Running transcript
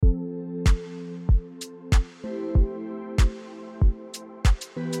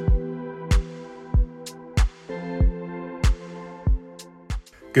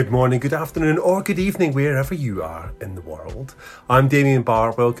Good morning, good afternoon, or good evening, wherever you are in the world. I'm Damien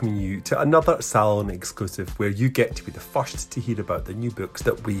Barr, welcoming you to another Salon exclusive where you get to be the first to hear about the new books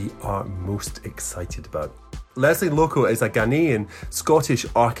that we are most excited about. Leslie Loco is a Ghanaian Scottish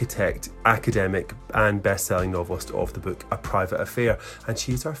architect, academic and best-selling novelist of the book A Private Affair, and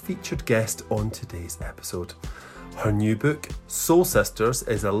she is our featured guest on today's episode. Her new book, Soul Sisters,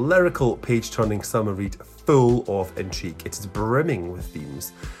 is a lyrical page-turning summer read full of intrigue. It is brimming with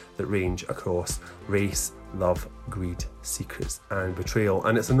themes that range across race, love, greed, secrets and betrayal.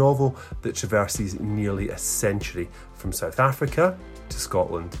 And it's a novel that traverses nearly a century from South Africa to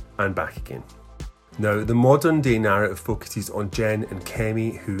Scotland and back again. Now, the modern-day narrative focuses on Jen and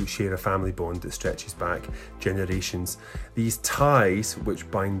Kemi, who share a family bond that stretches back generations. These ties which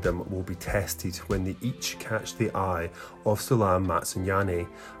bind them will be tested when they each catch the eye of Solam Matsunyane,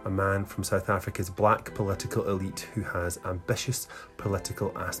 a man from South Africa's black political elite who has ambitious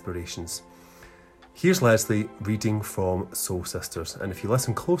political aspirations. Here's Leslie reading from Soul Sisters, and if you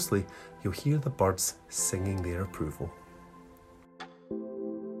listen closely, you'll hear the birds singing their approval.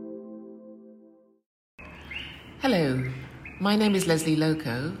 Hello, my name is Leslie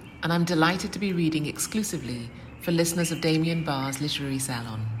Loco, and I'm delighted to be reading exclusively for listeners of Damien Barr's Literary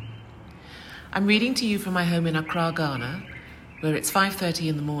Salon. I'm reading to you from my home in Accra, Ghana, where it's 5:30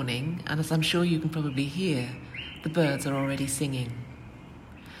 in the morning, and as I'm sure you can probably hear, the birds are already singing.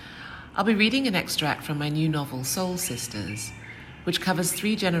 I'll be reading an extract from my new novel, Soul Sisters, which covers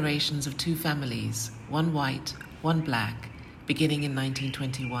 3 generations of 2 families, one white, one black, beginning in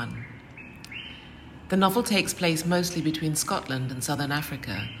 1921. The novel takes place mostly between Scotland and Southern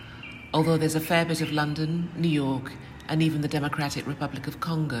Africa, although there's a fair bit of London, New York, and even the Democratic Republic of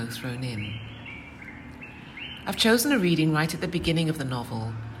Congo thrown in. I've chosen a reading right at the beginning of the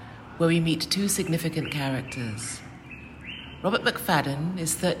novel, where we meet 2 significant characters. Robert McFadden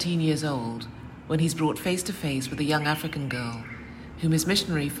is 13 years old when he's brought face to face with a young African girl whom his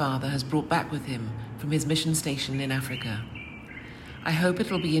missionary father has brought back with him from his mission station in Africa. I hope it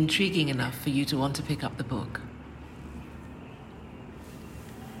will be intriguing enough for you to want to pick up the book.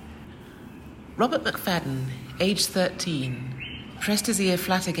 Robert McFadden, aged 13, pressed his ear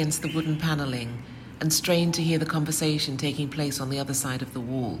flat against the wooden panelling and strained to hear the conversation taking place on the other side of the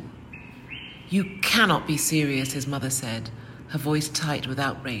wall. "You cannot be serious," his mother said, her voice tight with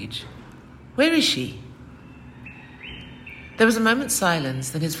outrage. "Where is she?" There was a moment's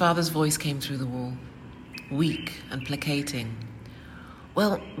silence, then his father's voice came through the wall, weak and placating.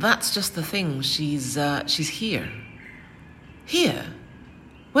 "Well, that's just the thing. She's here." "Here?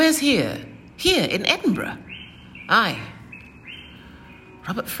 Where's here?" "Here, in Edinburgh." "Aye."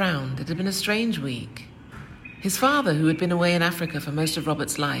 Robert frowned. It had been a strange week. His father, who had been away in Africa for most of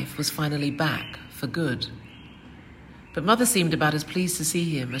Robert's life, was finally back, for good. But Mother seemed about as pleased to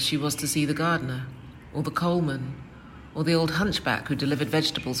see him as she was to see the gardener, or the coalman, or the old hunchback who delivered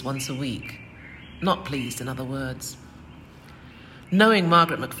vegetables once a week. Not pleased, in other words. Knowing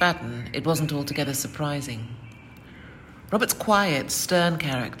Margaret McFadden, it wasn't altogether surprising. Robert's quiet, stern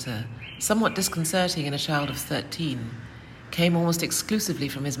character, somewhat disconcerting in a child of 13, came almost exclusively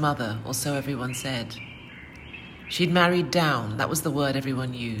from his mother, or so everyone said. She'd married down, that was the word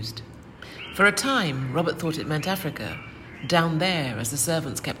everyone used. For a time, Robert thought it meant Africa, down there, as the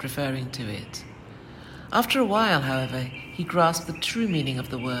servants kept referring to it. After a while, however, he grasped the true meaning of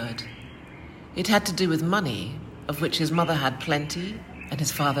the word. It had to do with money, of which his mother had plenty and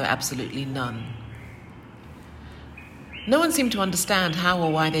his father absolutely none. No one seemed to understand how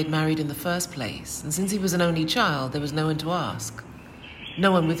or why they'd married in the first place, and since he was an only child, there was no one to ask,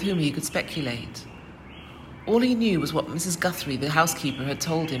 no one with whom he could speculate. All he knew was what Mrs. Guthrie, the housekeeper, had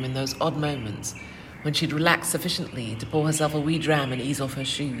told him in those odd moments when she'd relaxed sufficiently to pour herself a wee dram and ease off her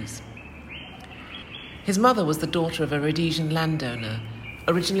shoes. His mother was the daughter of a Rhodesian landowner,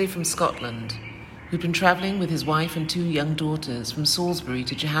 originally from Scotland, who'd been travelling with his wife and 2 young daughters from Salisbury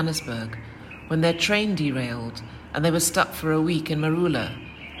to Johannesburg when their train derailed and they were stuck for a week in Marula,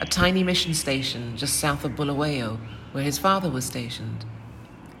 a tiny mission station just south of Bulawayo, where his father was stationed.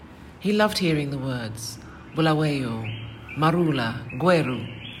 He loved hearing the words, Bulawayo, Marula, Gweru.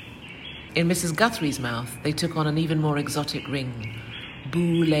 In Mrs. Guthrie's mouth, they took on an even more exotic ring,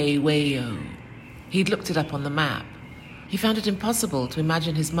 Bulawayo. He'd looked it up on the map. He found it impossible to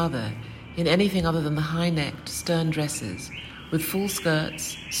imagine his mother in anything other than the high-necked, stern dresses, with full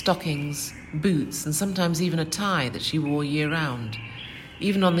skirts, stockings, boots, and sometimes even a tie that she wore year-round,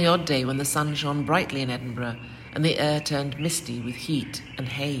 even on the odd day when the sun shone brightly in Edinburgh and the air turned misty with heat and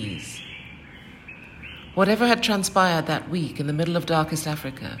haze. Whatever had transpired that week in the middle of darkest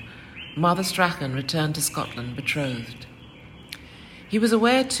Africa, Martha Strachan returned to Scotland betrothed. He was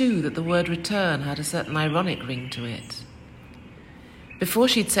aware, too, that the word return had a certain ironic ring to it. Before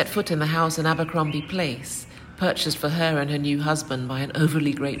she'd set foot in the house in Abercrombie Place, purchased for her and her new husband by an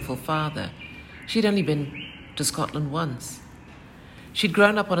overly grateful father, she'd only been to Scotland once. She'd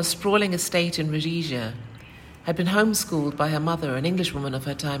grown up on a sprawling estate in Rhodesia, had been homeschooled by her mother, an Englishwoman of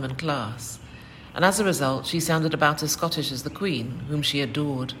her time and class, and as a result she sounded about as Scottish as the Queen, whom she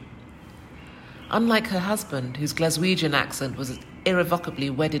adored. Unlike her husband, whose Glaswegian accent was as irrevocably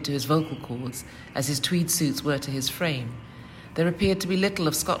wedded to his vocal cords as his tweed suits were to his frame, there appeared to be little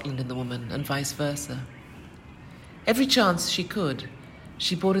of Scotland in the woman, and vice versa. Every chance she could,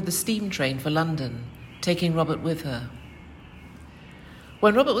 she boarded the steam train for London, taking Robert with her.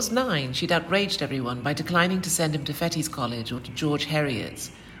 When Robert was 9, she'd outraged everyone by declining to send him to Fettes College or to George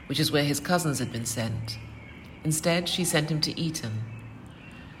Heriot's, which is where his cousins had been sent. Instead, she sent him to Eton.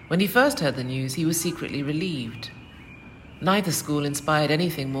 When he first heard the news, he was secretly relieved. Neither school inspired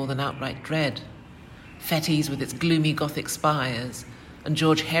anything more than outright dread. Fettes with its gloomy Gothic spires, and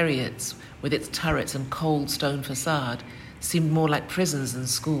George Heriot's with its turrets and cold stone facade, seemed more like prisons than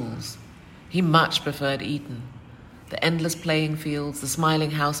schools. He much preferred Eton. The endless playing fields, the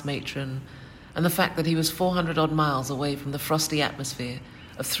smiling house matron, and the fact that he was 400-odd miles away from the frosty atmosphere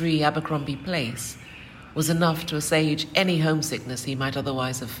of 3 Abercrombie Place was enough to assuage any homesickness he might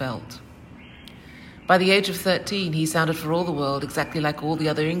otherwise have felt. By the age of 13, he sounded for all the world exactly like all the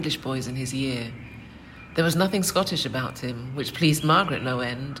other English boys in his year. There was nothing Scottish about him, which pleased Margaret no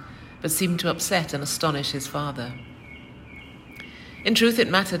end, but seemed to upset and astonish his father. In truth, it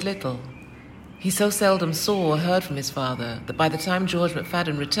mattered little. He so seldom saw or heard from his father that by the time George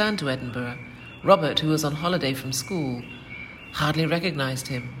McFadden returned to Edinburgh, Robert, who was on holiday from school, hardly recognised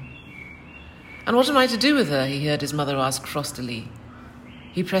him. "And what am I to do with her?" he heard his mother ask frostily.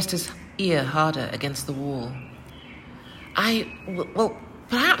 He pressed his ear harder against the wall. Well,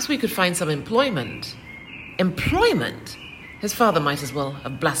 perhaps we could find some employment." "Employment?" His father might as well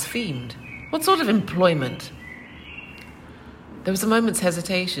have blasphemed. "What sort of employment?" There was a moment's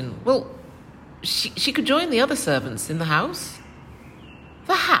hesitation. "Well, she could join the other servants in the house."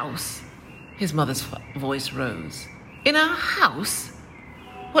 "The house?" His mother's voice rose. "In our house?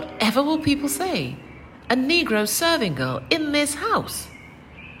 Whatever will people say? A Negro serving girl in this house?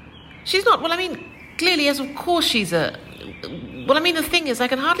 She's not, clearly, yes, of course she's the thing is, I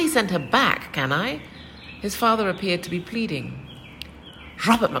can hardly send her back, can I?" His father appeared to be pleading.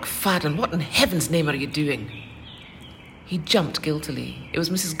 "Robert McFadden, what in heaven's name are you doing?" He jumped guiltily. It was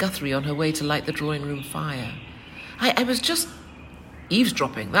Mrs. Guthrie on her way to light the drawing-room fire. I was just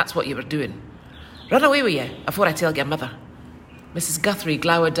eavesdropping, that's what you were doing. Run away with you, afore I tell your mother." Mrs. Guthrie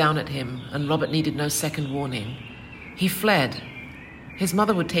glowered down at him, and Robert needed no second warning. He fled. His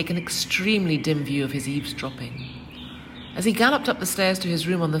mother would take an extremely dim view of his eavesdropping. As he galloped up the stairs to his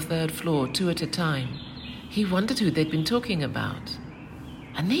room on the 3rd floor, 2 at a time, he wondered who they'd been talking about.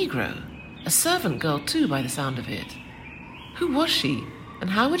 A Negro? A servant girl, too, by the sound of it. Who was she, and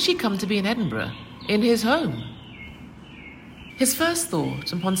how would she come to be in Edinburgh, in his home? His first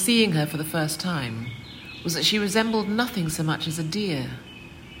thought, upon seeing her for the first time, was that she resembled nothing so much as a deer,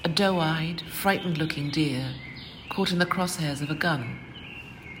 a doe-eyed, frightened-looking deer, caught in the crosshairs of a gun.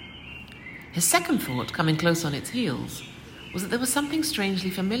 His second thought, coming close on its heels, was that there was something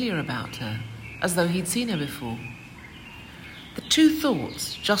strangely familiar about her, as though he'd seen her before. The two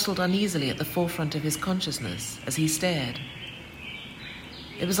thoughts jostled uneasily at the forefront of his consciousness as he stared.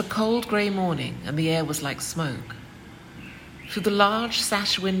 It was a cold grey morning, and the air was like smoke. Through the large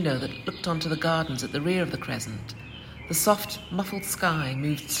sash window that looked onto the gardens at the rear of the Crescent, the soft, muffled sky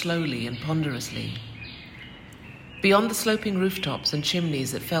moved slowly and ponderously. Beyond the sloping rooftops and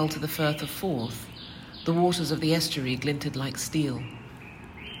chimneys that fell to the Firth of Forth, the waters of the estuary glinted like steel.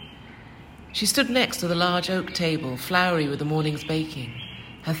 She stood next to the large oak table, floury with the morning's baking,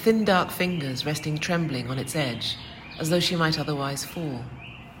 her thin dark fingers resting trembling on its edge, as though she might otherwise fall.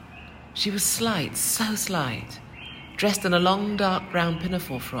 She was slight, so slight, dressed in a long dark brown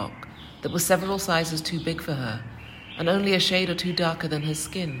pinafore frock that was several sizes too big for her, and only a shade or two darker than her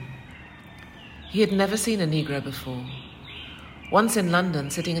skin. He had never seen a Negro before. Once in London,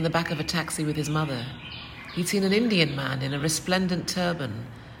 sitting in the back of a taxi with his mother, he'd seen an Indian man in a resplendent turban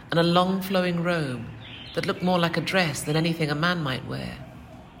and a long flowing robe that looked more like a dress than anything a man might wear.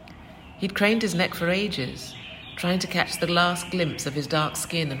 He'd craned his neck for ages, trying to catch the last glimpse of his dark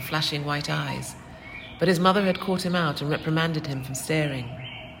skin and flashing white eyes, but his mother had caught him out and reprimanded him from staring.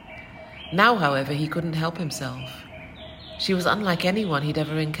 Now, however, he couldn't help himself. She was unlike anyone he'd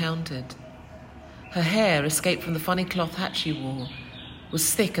ever encountered. Her hair, escaped from the funny cloth hat she wore,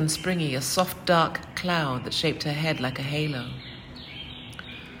 was thick and springy, a soft dark cloud that shaped her head like a halo.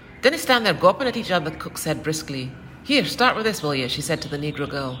 "Dinna stand there gawping at each other," Cook said briskly. "Here, start with this, will you?" she said to the Negro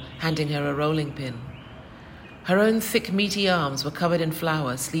girl, handing her a rolling pin. Her own thick, meaty arms were covered in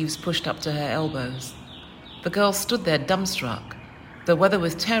flour, sleeves pushed up to her elbows. The girl stood there dumbstruck, though whether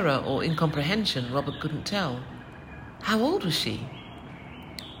with terror or incomprehension, Robert couldn't tell. How old was she?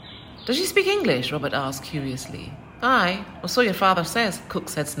 "Does she speak English?" Robert asked curiously. "Aye, or so your father says," Cook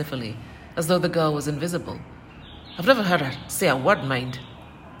said sniffily, as though the girl was invisible. "I've never heard her say a word, mind."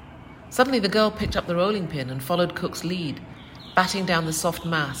 Suddenly the girl picked up the rolling pin and followed Cook's lead, batting down the soft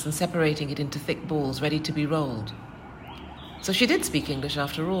mass and separating it into thick balls ready to be rolled. So she did speak English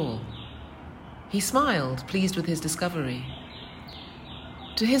after all. He smiled, pleased with his discovery.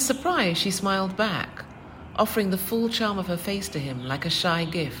 To his surprise, she smiled back, offering the full charm of her face to him like a shy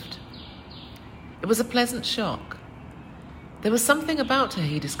gift. It was a pleasant shock. There was something about her,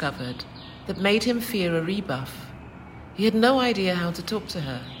 he discovered, that made him fear a rebuff. He had no idea how to talk to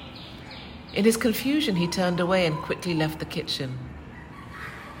her. In his confusion, he turned away and quickly left the kitchen.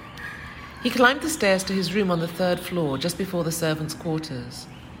 He climbed the stairs to his room on the 3rd floor, just before the servants' quarters.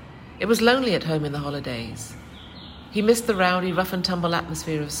 It was lonely at home in the holidays. He missed the rowdy, rough-and-tumble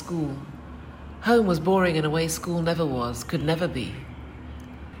atmosphere of school. Home was boring in a way school never was, could never be.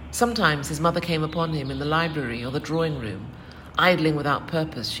 Sometimes his mother came upon him in the library or the drawing room, idling without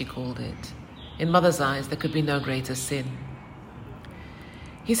purpose, she called it. In Mother's eyes, there could be no greater sin.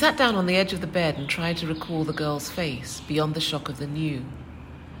 He sat down on the edge of the bed and tried to recall the girl's face, beyond the shock of the new.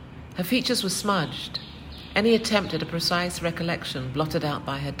 Her features were smudged, any attempt at a precise recollection blotted out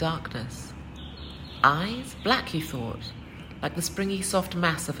by her darkness. Eyes? Black, he thought, like the springy soft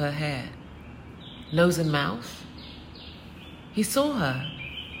mass of her hair. Nose and mouth? He saw her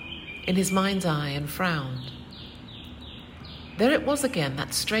in his mind's eye and frowned. There it was again,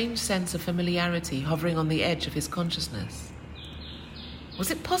 that strange sense of familiarity hovering on the edge of his consciousness. Was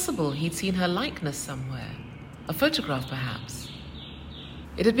it possible he'd seen her likeness somewhere? A photograph, perhaps?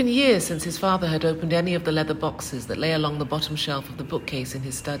 It had been years since his father had opened any of the leather boxes that lay along the bottom shelf of the bookcase in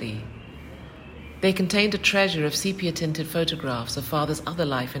his study. They contained a treasure of sepia-tinted photographs of father's other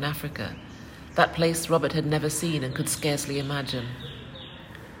life in Africa, that place Robert had never seen and could scarcely imagine.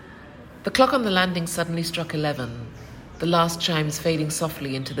 The clock on the landing suddenly struck 11, the last chimes fading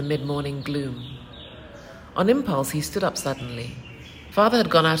softly into the mid-morning gloom. On impulse, he stood up suddenly. Father had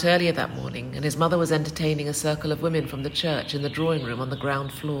gone out earlier that morning, and his mother was entertaining a circle of women from the church in the drawing room on the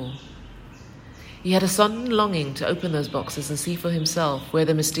ground floor. He had a sudden longing to open those boxes and see for himself where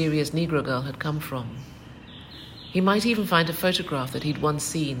the mysterious Negro girl had come from. He might even find a photograph that he'd once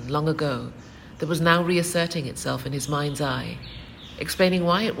seen, long ago, that was now reasserting itself in his mind's eye, explaining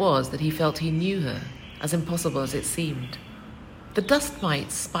why it was that he felt he knew her, as impossible as it seemed. The dust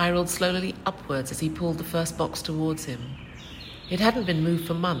mites spiraled slowly upwards as he pulled the first box towards him. It hadn't been moved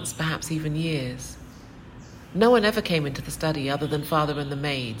for months, perhaps even years. No one ever came into the study other than father and the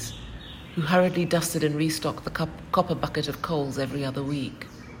maids, who hurriedly dusted and restocked the copper bucket of coals every other week.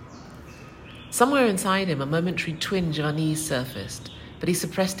 Somewhere inside him, a momentary twinge of unease surfaced, but he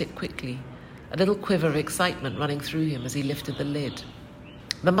suppressed it quickly, a little quiver of excitement running through him as he lifted the lid.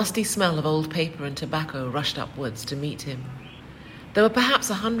 The musty smell of old paper and tobacco rushed upwards to meet him. There were perhaps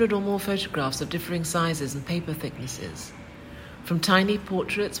 100 or more photographs of differing sizes and paper thicknesses, from tiny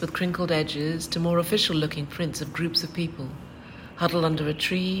portraits with crinkled edges to more official-looking prints of groups of people, huddled under a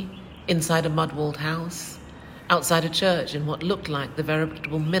tree, inside a mud-walled house, outside a church in what looked like the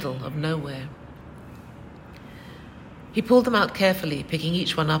veritable middle of nowhere. He pulled them out carefully, picking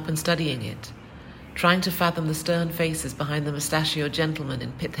each one up and studying it, trying to fathom the stern faces behind the mustachioed gentlemen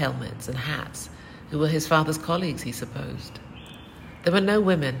in pit helmets and hats, who were his father's colleagues, he supposed. There were no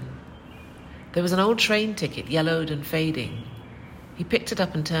women. There was an old train ticket, yellowed and fading. He picked it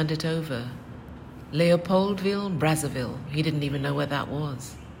up and turned it over. Leopoldville, Brazzaville, he didn't even know where that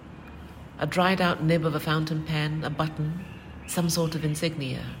was. A dried-out nib of a fountain pen, a button, some sort of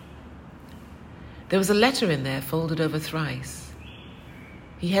insignia. There was a letter in there, folded over thrice.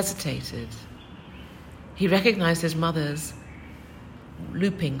 He hesitated. He recognized his mother's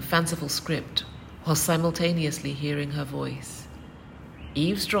looping, fanciful script, while simultaneously hearing her voice.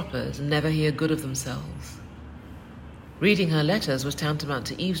 Eavesdroppers never hear good of themselves. Reading her letters was tantamount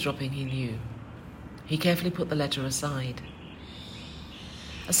to eavesdropping, he knew. He carefully put the letter aside.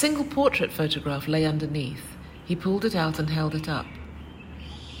 A single portrait photograph lay underneath. He pulled it out and held it up.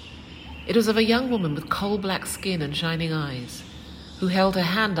 It was of a young woman with coal-black skin and shining eyes, who held her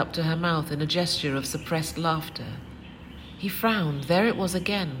hand up to her mouth in a gesture of suppressed laughter. He frowned. There it was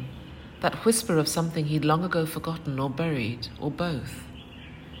again, that whisper of something he'd long ago forgotten or buried, or both.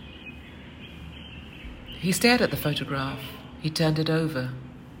 He stared at the photograph. He turned it over.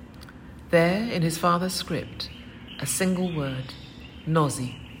 There, in his father's script, a single word,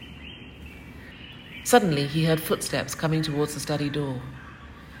 Nosy. Suddenly, he heard footsteps coming towards the study door.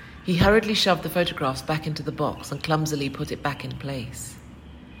 He hurriedly shoved the photographs back into the box and clumsily put it back in place.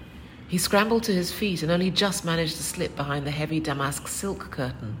 He scrambled to his feet and only just managed to slip behind the heavy damask silk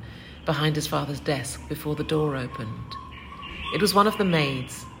curtain behind his father's desk before the door opened. It was one of the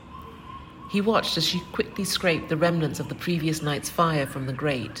maids. He watched as she quickly scraped the remnants of the previous night's fire from the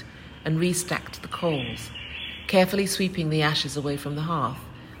grate and restacked the coals, carefully sweeping the ashes away from the hearth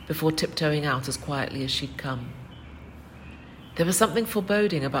before tiptoeing out as quietly as she'd come. There was something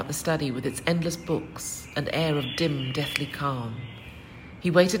foreboding about the study with its endless books and air of dim, deathly calm.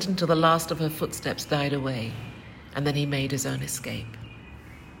 He waited until the last of her footsteps died away, and then he made his own escape.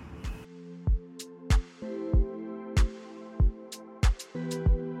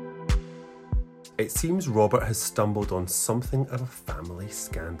 It seems Robert has stumbled on something of a family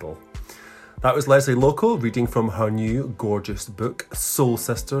scandal. That was Leslie Loco reading from her new gorgeous book, Soul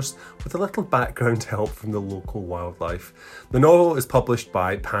Sisters, with a little background help from the local wildlife. The novel is published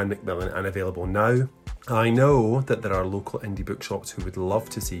by Pan Macmillan and available now. I know that there are local indie bookshops who would love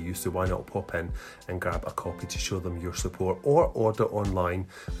to see you, so why not pop in and grab a copy to show them your support or order online.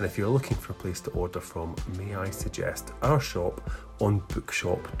 And if you're looking for a place to order from, may I suggest our shop on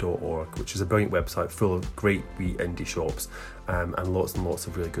bookshop.org, which is a brilliant website full of great wee indie shops and lots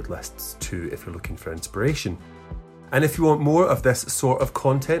of really good lists too if you're looking for inspiration. And if you want more of this sort of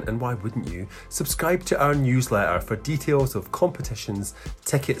content, and why wouldn't you, subscribe to our newsletter for details of competitions,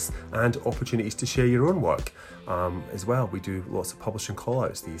 tickets and opportunities to share your own work. As well, we do lots of publishing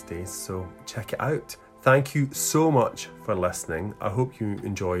call-outs these days, so check it out. Thank you so much for listening. I hope you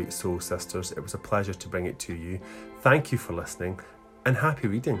enjoy Soul Sisters. It was a pleasure to bring it to you. Thank you for listening and happy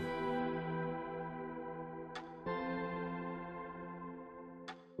reading.